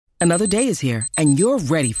Another day is here, and you're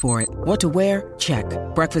ready for it. What to wear? Check.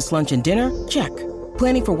 Breakfast, lunch, and dinner? Check.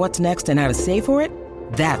 Planning for what's next and how to save for it?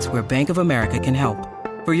 That's where Bank of America can help.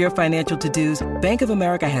 For your financial to-dos, Bank of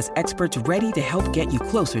America has experts ready to help get you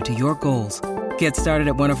closer to your goals. Get started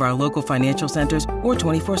at one of our local financial centers or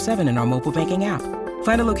 24/7 in our mobile banking app.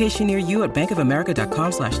 Find a location near you at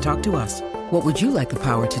bankofamerica.com/talktous. What would you like the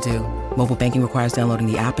power to do? Mobile banking requires downloading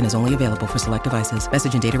the app and is only available for select devices.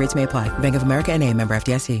 Message and data rates may apply. Bank of America N.A., member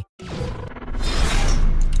FDIC. We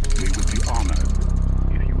would be honored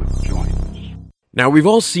if you would join us. Now, we've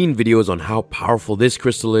all seen videos on how powerful this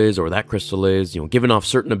crystal is or that crystal is, giving off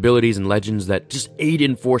certain abilities and legends that just aid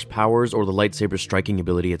in force powers or the lightsaber's striking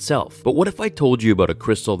ability itself. But what if I told you about a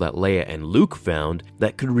crystal that Leia and Luke found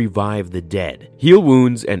that could revive the dead, heal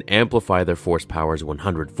wounds, and amplify their force powers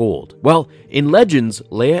 100-fold? Well, in Legends,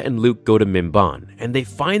 Leia and Luke go to Mimban, and they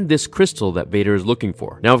find this crystal that Vader is looking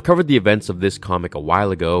for. Now, I've covered the events of this comic a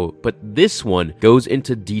while ago, but this one goes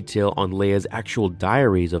into detail on Leia's actual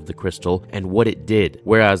diaries of the crystal and what it did,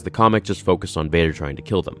 whereas the comic just focused on Vader trying to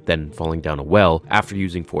kill them, then falling down a well after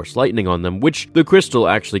using Force Lightning on them, which the crystal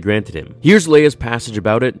actually granted him. Here's Leia's passage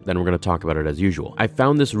about it, then we're going to talk about it as usual. I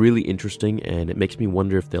found this really interesting, and it makes me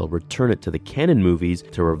wonder if they'll return it to the canon movies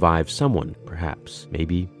to revive someone, perhaps.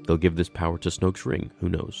 Maybe they'll give this power to Snoke's ring, who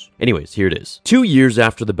knows. Anyways, here it is. 2 years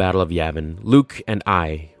after the Battle of Yavin, Luke and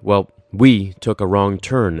we took a wrong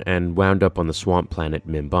turn and wound up on the swamp planet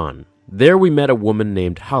Mimban. There we met a woman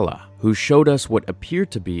named Hala, who showed us what appeared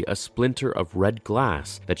to be a splinter of red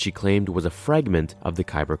glass that she claimed was a fragment of the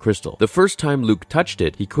Kyber crystal. The first time Luke touched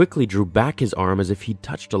it, he quickly drew back his arm as if he'd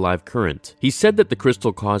touched a live current. He said that the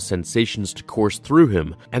crystal caused sensations to course through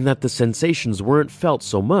him, and that the sensations weren't felt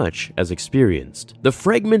so much as experienced. The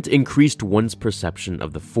fragment increased one's perception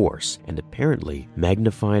of the Force, and apparently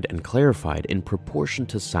magnified and clarified in proportion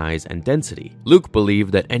to size and density. Luke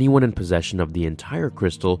believed that anyone in possession of the entire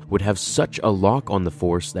crystal would have such a lock on the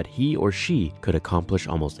Force that he or she could accomplish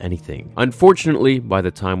almost anything. Unfortunately, by the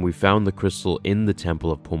time we found the crystal in the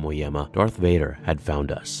Temple of Pomoyama, Darth Vader had found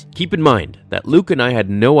us. Keep in mind that Luke and I had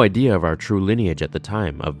no idea of our true lineage at the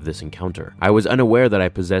time of this encounter. I was unaware that I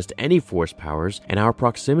possessed any Force powers, and our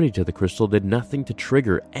proximity to the crystal did nothing to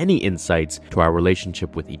trigger any insights to our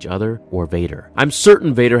relationship with each other or Vader. I'm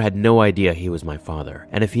certain Vader had no idea he was my father,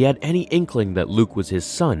 and if he had any inkling that Luke was his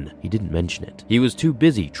son, he didn't mention it. He was too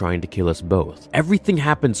busy trying to kill us both. Everything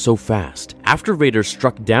happened so fast. After Vader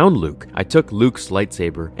struck down Luke, I took Luke's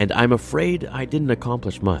lightsaber, and I'm afraid I didn't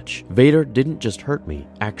accomplish much. Vader didn't just hurt me.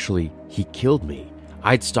 Actually, he killed me.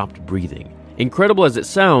 I'd stopped breathing. Incredible as it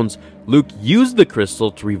sounds, Luke used the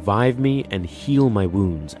crystal to revive me and heal my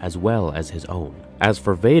wounds as well as his own. As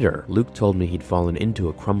for Vader, Luke told me he'd fallen into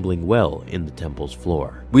a crumbling well in the temple's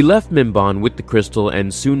floor. We left Mimban with the crystal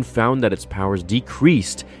and soon found that its powers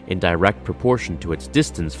decreased in direct proportion to its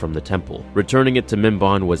distance from the temple. Returning it to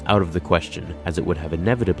Mimban was out of the question, as it would have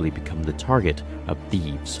inevitably become the target of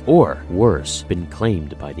thieves, or worse, been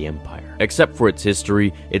claimed by the Empire. Except for its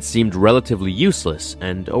history, it seemed relatively useless,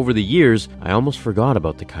 and over the years, I almost forgot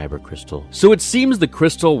about the Kyber crystal. So it seems the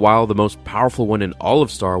crystal, while the most powerful one in all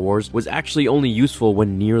of Star Wars, was actually only useful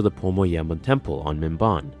when near the Pomoyama temple on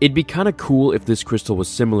Mimban. It'd be kinda cool if this crystal was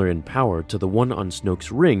similar in power to the one on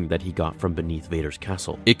Snoke's ring that he got from beneath Vader's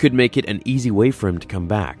castle. It could make it an easy way for him to come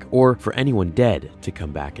back, or for anyone dead to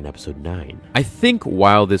come back in episode 9. I think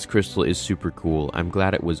while this crystal is super cool, I'm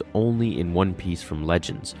glad it was only in one piece from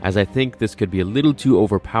Legends, as I think this could be a little too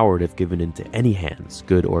overpowered if given into any hands,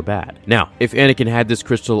 good or bad. Now, if Anakin had this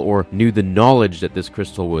crystal or knew the knowledge that this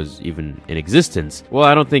crystal was even in existence, well,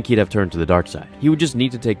 I don't think he'd have turned to the dark side. He would just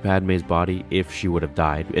need to take Padme's body if she would have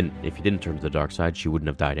died, and if he didn't turn to the dark side, she wouldn't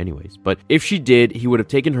have died anyways. But if she did, he would have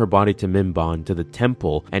taken her body to Mimban, to the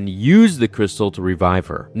temple, and used the crystal to revive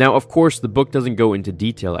her. Now, of course, the book doesn't go into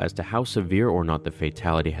detail as to how severe or not the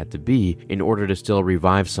fatality had to be in order to still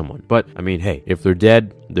revive someone. But, I mean, hey, if they're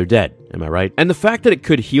dead, they're dead. Am I right? And the fact that it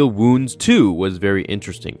could heal wounds too was very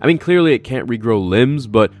interesting. I mean, clearly it can't regrow limbs,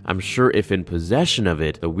 but I'm sure if in possession of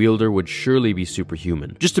it, the wielder would surely be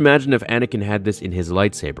superhuman. Just imagine if Anakin had this in his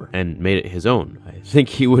lightsaber and made it his own. I think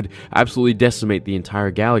he would absolutely decimate the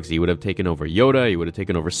entire galaxy. He would have taken over Yoda, he would have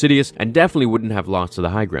taken over Sidious, and definitely wouldn't have lost to the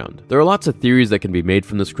high ground. There are lots of theories that can be made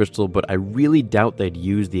from this crystal, but I really doubt they'd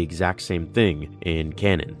use the exact same thing in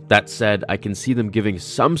canon. That said, I can see them giving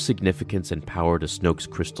some significance and power to Snoke's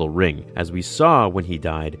crystal ring. As we saw when he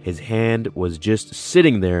died, his hand was just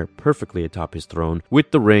sitting there perfectly atop his throne with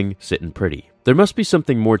the ring sitting pretty. There must be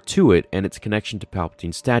something more to it and its connection to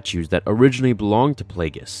Palpatine's statues that originally belonged to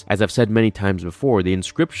Plagueis. As I've said many times before, the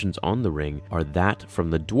inscriptions on the ring are that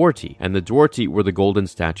from the Dwarti, and the Dwarti were the golden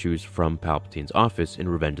statues from Palpatine's office in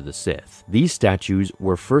Revenge of the Sith. These statues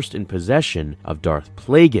were first in possession of Darth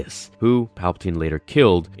Plagueis, who Palpatine later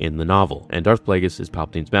killed in the novel. And Darth Plagueis is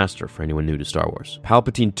Palpatine's master, for anyone new to Star Wars.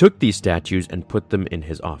 Palpatine took these statues and put them in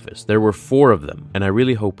his office. There were 4 of them, and I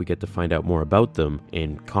really hope we get to find out more about them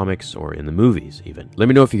in comics or in the movies even. Let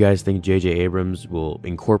me know if you guys think J.J. Abrams will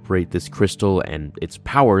incorporate this crystal and its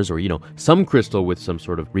powers, or some crystal with some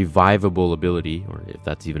sort of revivable ability, or if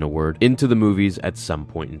that's even a word, into the movies at some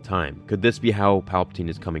point in time. Could this be how Palpatine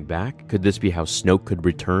is coming back? Could this be how Snoke could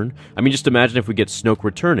return? I mean, just imagine if we get Snoke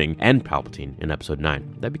returning and Palpatine in Episode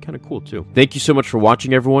 9. That'd be kind of cool too. Thank you so much for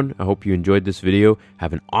watching, everyone. I hope you enjoyed this video.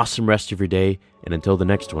 Have an awesome rest of your day, and until the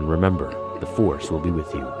next one, remember, the Force will be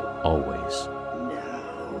with you always.